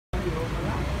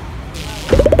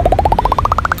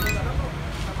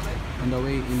on the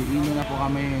way. Iloilo na po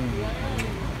kami.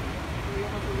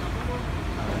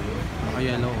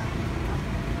 Naka-yellow.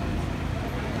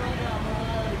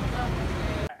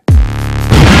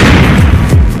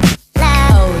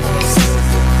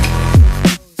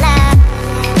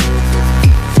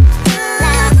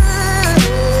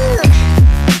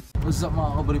 What's up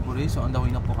mga kaburi-buri? So on the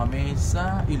way na po kami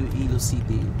sa Iloilo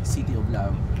City, City of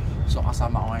Love. So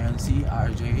kasama ko ngayon si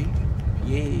RJ.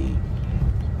 Yay!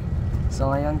 So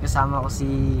ngayon kasama ko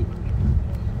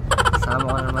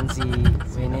naman si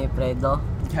Winnie Fredo.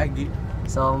 Gagi.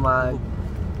 So ano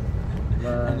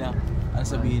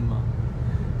sabihin mo?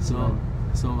 So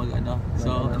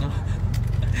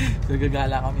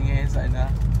gagala kami ngayon sa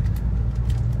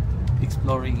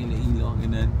exploring Iloilo,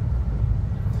 ganun.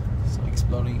 So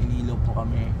exploring Iloilo po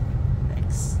kami.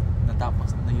 Next,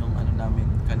 natapos na yung namin,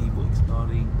 Kalibo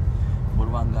exploring,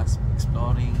 Buruangas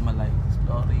exploring, Malay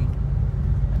exploring,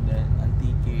 and then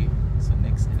Antique. So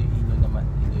next Iloilo naman,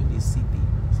 Iloilo City,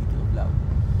 City of Love.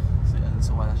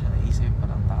 So wala siya naisip,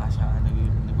 parang taka siya,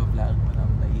 nagba-vlog,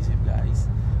 walang naisip guys.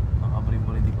 Mga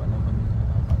kaburi-buri, di ko alam ano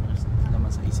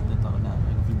naman sa isip na tao na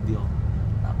nag-video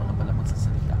na ako na pala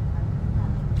magsasalita.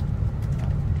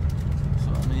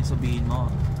 So ano yung sabihin mo?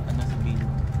 Ano sabihin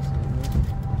mo?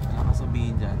 Wala kang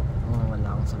sabihin dyan? Oo, wala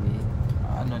akong sabihin.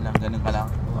 Ano lang, ganun ka lang?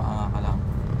 Paanga ka lang?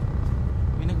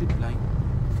 May nag-reply?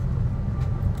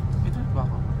 May tweet ba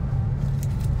ako?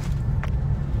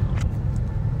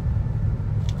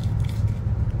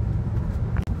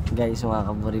 Guys, mga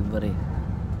kaburi-buri,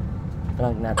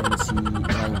 prank natin si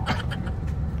May.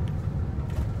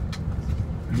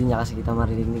 Hindi niya kasi kita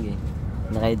marinig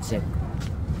naka-headset.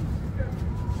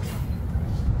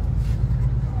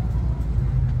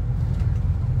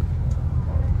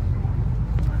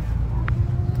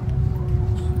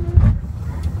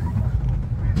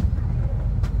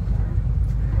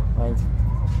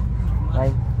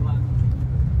 May.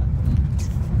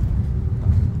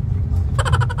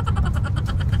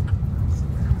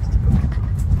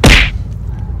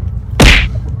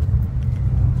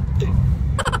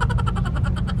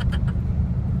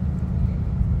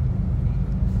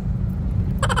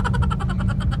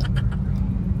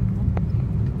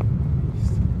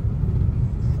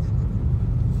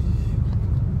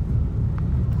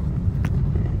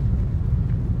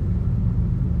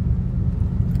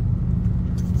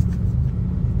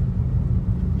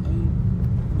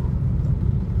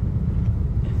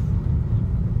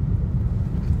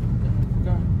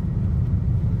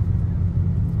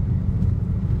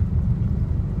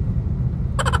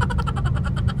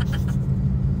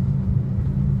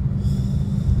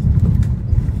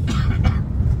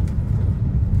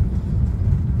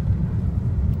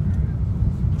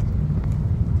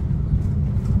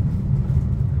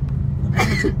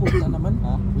 Puta naman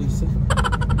ha, please.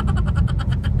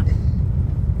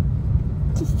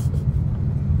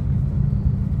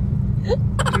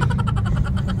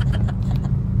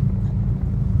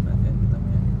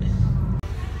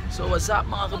 So what's up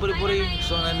mga kaburi-buri?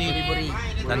 So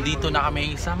nandito na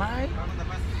kami sa may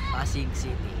Pasig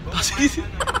City. Pasig City.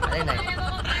 Alin na?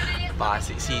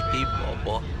 Pasig City,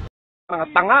 bobo. Mga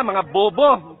tanga, mga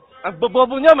bobo. Ang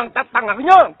bobobo nyo, mga tatanga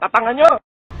nyo.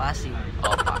 Pasig.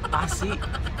 Pasig.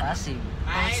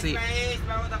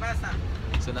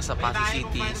 So nasa Pasig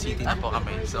City na po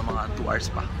kami. So mga 2 hours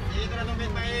pa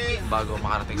bago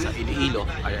makarating sa Iloilo.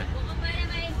 Ayan.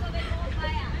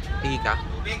 Ika.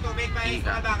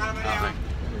 Okay.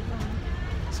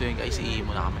 So yun guys, iihi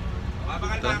muna kami.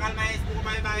 Ito.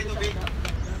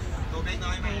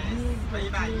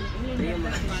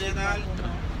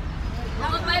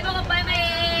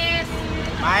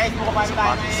 Sa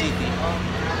Pasig City.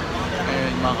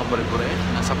 Ngayon mga kaburi-buri,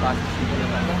 nasa Pasig City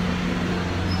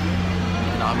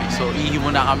na kami. So ihi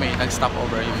muna kami, nag-stop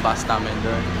over yung bus namin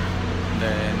doon.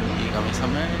 Then ihi kami sa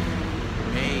May.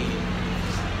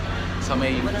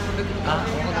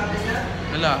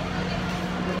 Wala.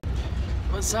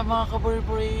 What's up mga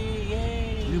kaburi-buri?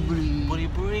 Yay!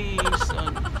 Buri-buri! So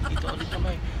dito ulit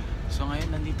kami. So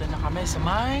ngayon nandito na kami sa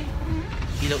may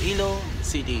Iloilo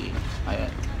City.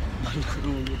 Ayan.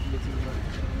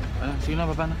 Sige na,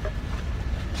 baba na.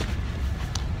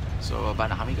 So baba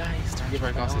na kami guys.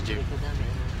 Transfer ka sa jeep.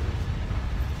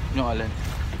 Yung alin?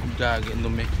 Gagi,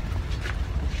 dumi.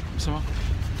 Gusto mo?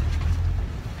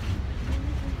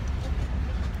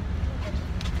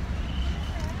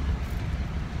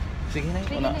 Sige na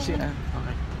yun. Wala. Sige na.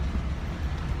 Okay.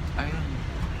 Ayun.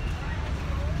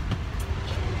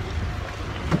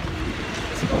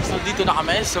 So dito na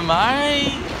kami sa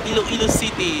may Iloilo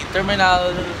City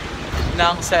Terminal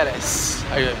ng Ceres.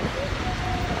 Ayun.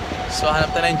 So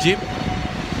hanap tayo ng jeep.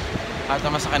 Hanap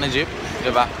na masakay na jeep.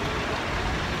 Diba?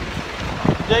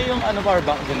 Jay, yung ano power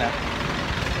bank din na.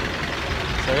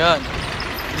 So yun.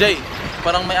 Jay,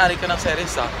 parang may-ari ka ng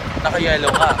series ha.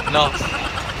 Naka-yellow ka. No.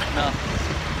 No.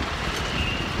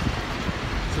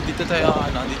 So dito tayo,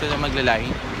 dito tayo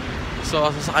maglalay. So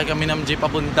sasakay kami ng jeep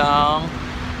papuntang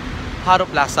Haro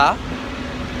Plaza.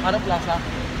 Haro Plaza.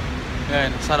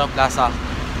 Yan, sa Haro Plaza.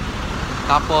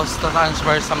 Tapos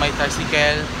transfer sa may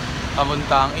tricycle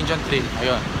papuntang Indian Trail.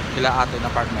 Ayun, kila ate ng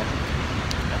apartment.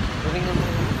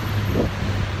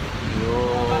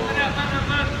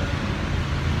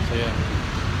 So yun.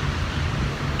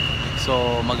 So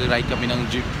mag-ride kami ng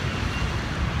jeep,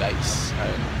 guys.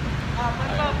 Ayun.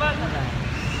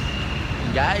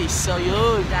 Guys, so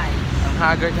yun. Ang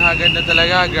haggard na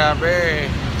talaga, grabe.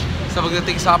 Sa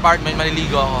pagdating sa apartment,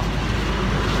 maliligo ako.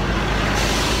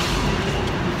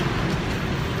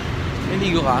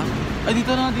 Maliligo ka? Ay,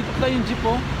 dito pala yung jeep,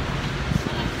 oh.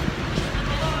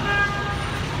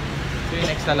 So yung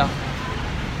next na lang.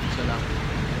 So lang.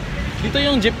 Dito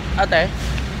yung jeep, ate.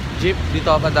 Jeep,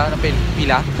 dito banda na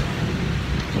pila.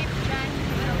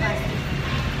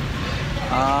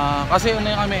 Kasi ano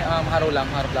yung kami, Haro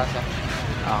Plaza.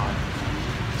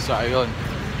 So ayun.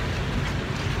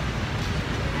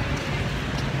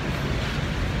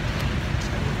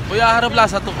 Kuya, Haro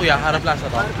Plaza to. Okay.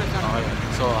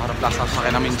 So Haro Plaza, sakay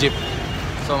namin jeep.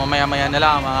 So mamaya-maya na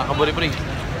lang mga kaburi-buri.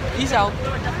 Peace out.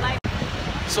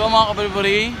 So mga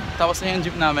kaburi-buri, tapos na yung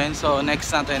jeep namin. So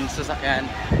next natin sasakyan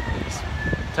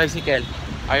tricycle.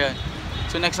 Ayun.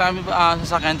 So next namin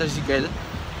sasakyan tricycle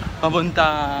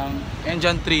papuntang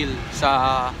Indian Trail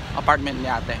sa apartment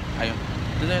ni ate. Ayun.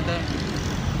 Dito.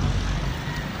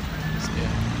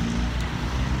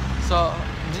 So,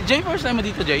 Jay, first time mo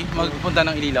dito, Jay? Magpunta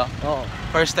ng Ililo? Oo.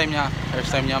 First time niya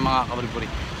mga kaburi-buri.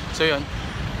 So yun,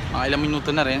 mga ilang minuto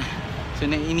na rin. So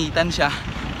naiinitan siya.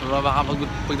 Baka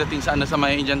pagdating sa sa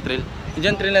may Indian Trail.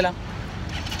 Indian Trail na lang.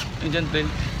 Indian Trail.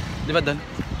 Di ba doon?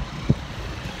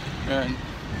 Ayun.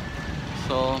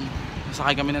 So,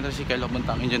 sakay kami ng tricycle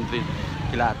papuntang Indian Trail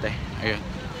kila ate. Ayun.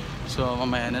 So,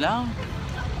 mamaya na lang.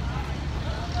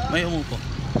 May umupo.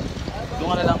 Doon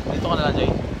ka na lang. Dito ka na lang,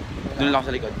 Jay. Doon lang ako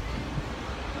sa likod.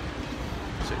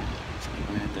 So, sakay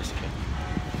kami ng tricycle.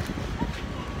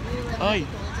 Ay!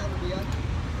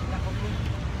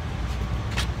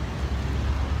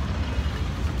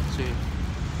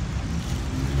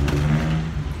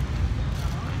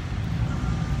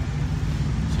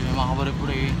 So yung mga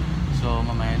kaburi-buri, so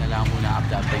mamaya na lang muna,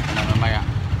 update ko na mamaya.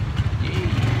 Yay!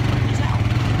 Peace out!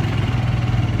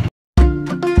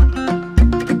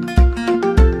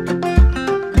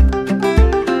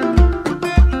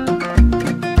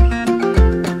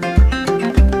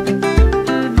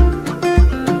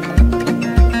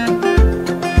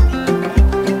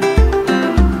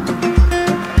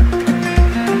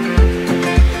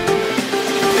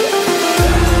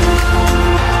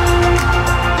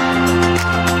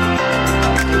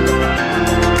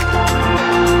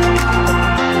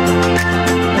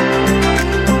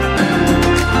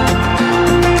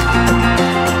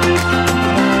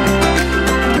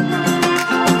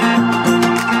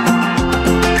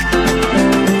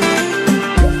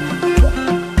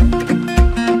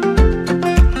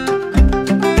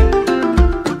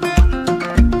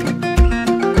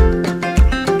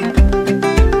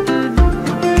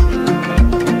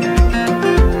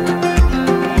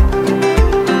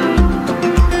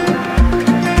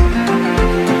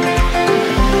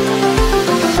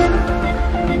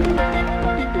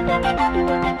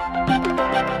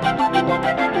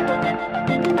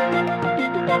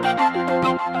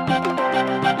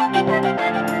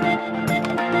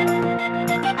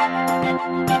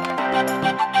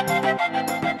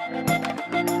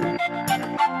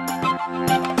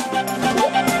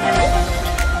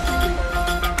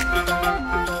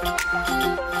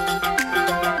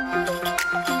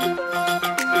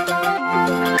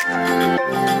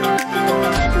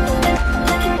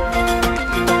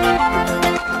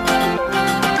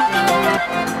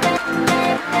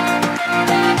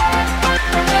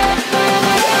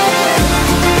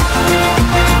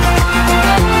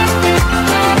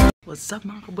 What's up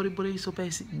mga kaburi-buri? So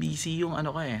busy yung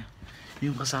ano ka eh.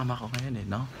 Yung kasama ko ngayon eh,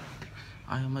 no?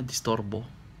 Ayaw madistorbo.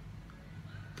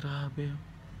 Grabe.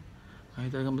 Ayaw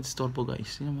talaga madistorbo,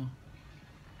 guys. Tingnan mo.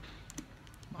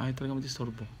 Ayaw talaga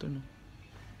madistorbo. Ito, no?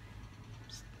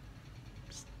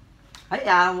 Ay,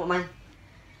 ayaw mo man.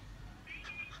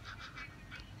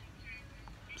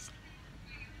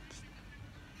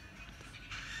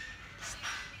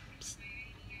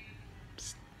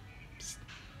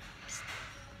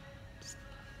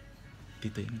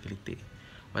 Dito yung kiliti.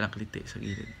 Walang kiliti sa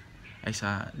gilid. Ay,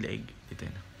 sa leeg. Dito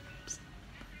yun. Psst.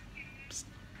 Psst.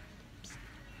 Psst.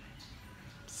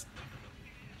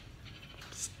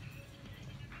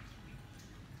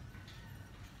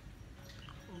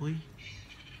 Uy.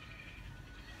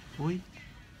 Uy.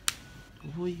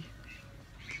 Uy.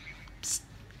 Psst.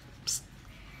 Psst.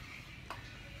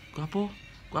 Gwapo.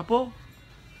 Gwapo.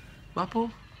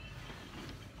 Gwapo.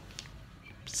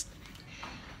 Psst.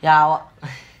 Yawa.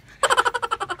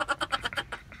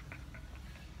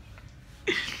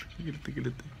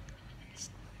 Galit.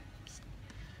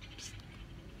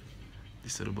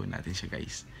 Disturbo natin siya,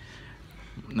 guys.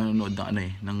 Nanonood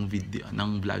ng video,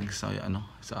 ng vlog sa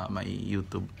sa may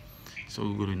YouTube. So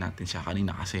guguloy natin siya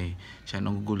kanina kasi siya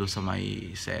nanggugulo sa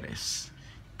may series.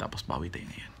 Tapos bawi tayo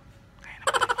ngayon. Kaya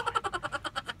naman tayo.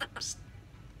 Psst.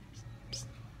 Psst.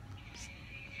 Psst.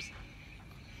 Psst.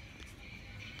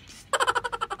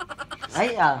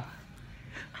 Ay,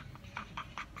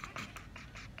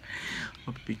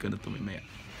 Mapipikon na ito may.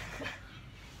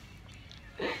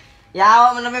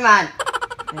 Yawa mo na, man.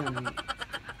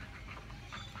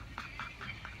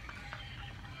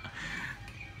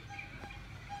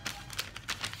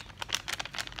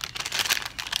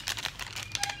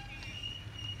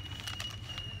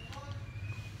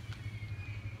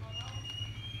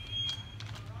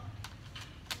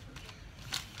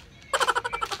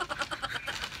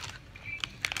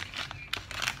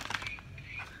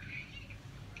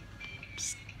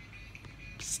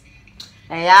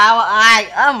 Ay, yawa. Ay,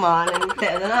 nanti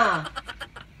na.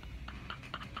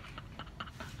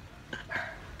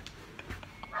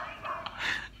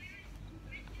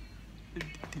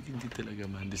 Hindi talaga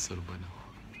man-disturbo, no?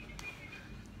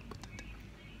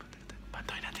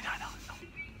 Patuloy natin ano.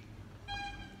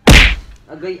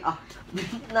 Agay,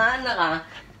 nana ka.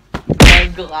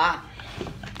 Gago ka.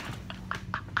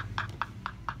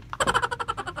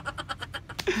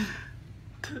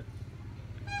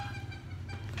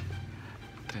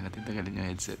 Try natin tagalin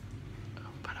yung headset.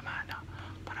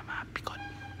 Para ma-pikon.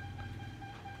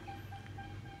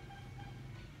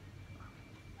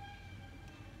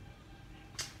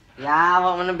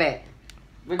 Yawa mo na, be.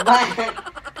 Goodbye.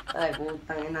 Ay,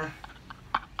 putang ina.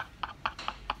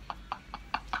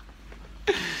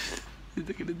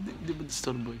 Hindi ba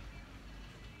disturbo eh?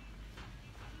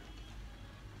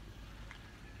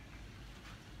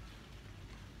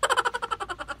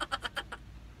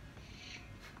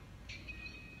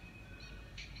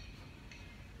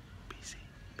 Busy.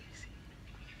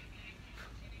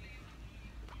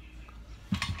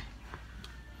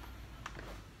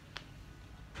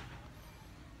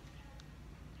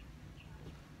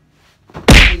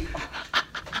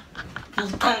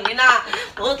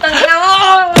 Putang ina mo!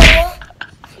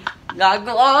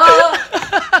 Gago ka!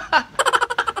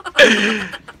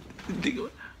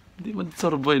 Hindi mo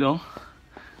disturbo eh, no?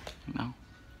 No?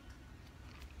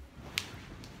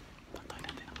 Patuloy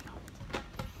natin ako, no?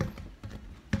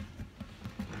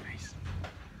 Guys.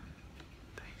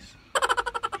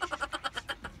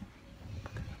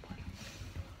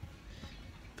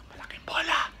 Ito malaking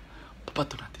bola.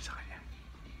 Papato natin sa kanya.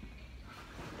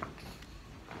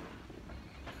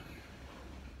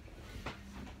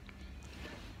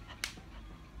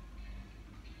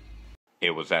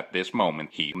 It was at this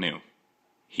moment he knew.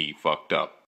 He fucked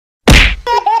up.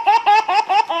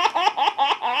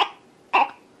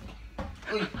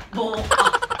 Uy, buka!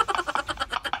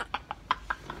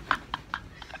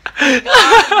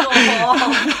 Gago!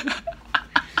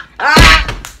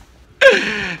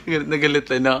 Galit na galit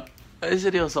eh, no? Ay,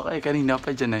 seryoso ka eh. Kanina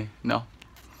pa dyan eh, no?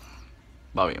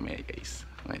 Bawi may guys.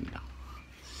 Ngayon lang.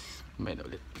 May na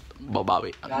ulit. Babawi.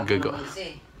 Ang gago.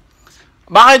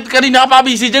 Bakit kanina ka pa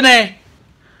busy dyan eh?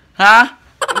 Ha?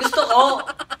 Gusto ko!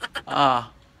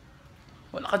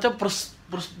 Wala ka dyan.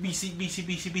 Busy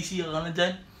ka na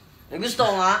dyan. Gusto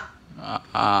ko nga.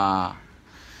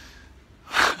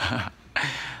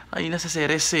 Kanina sa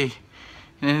series eh.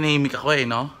 Nananahimik ako eh,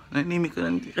 no? Nananahimik ko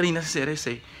kanina sa series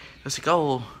eh. Tapos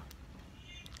ikaw,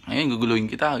 ngayon guguluhin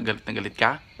kita. Galit na galit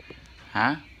ka?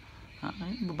 Ha?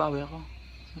 Ngayon babawi ako.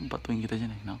 Batuin kita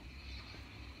dyan eh, no?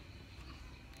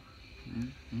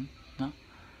 No?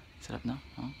 Sarap na?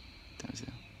 Oh? Ito na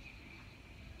sila.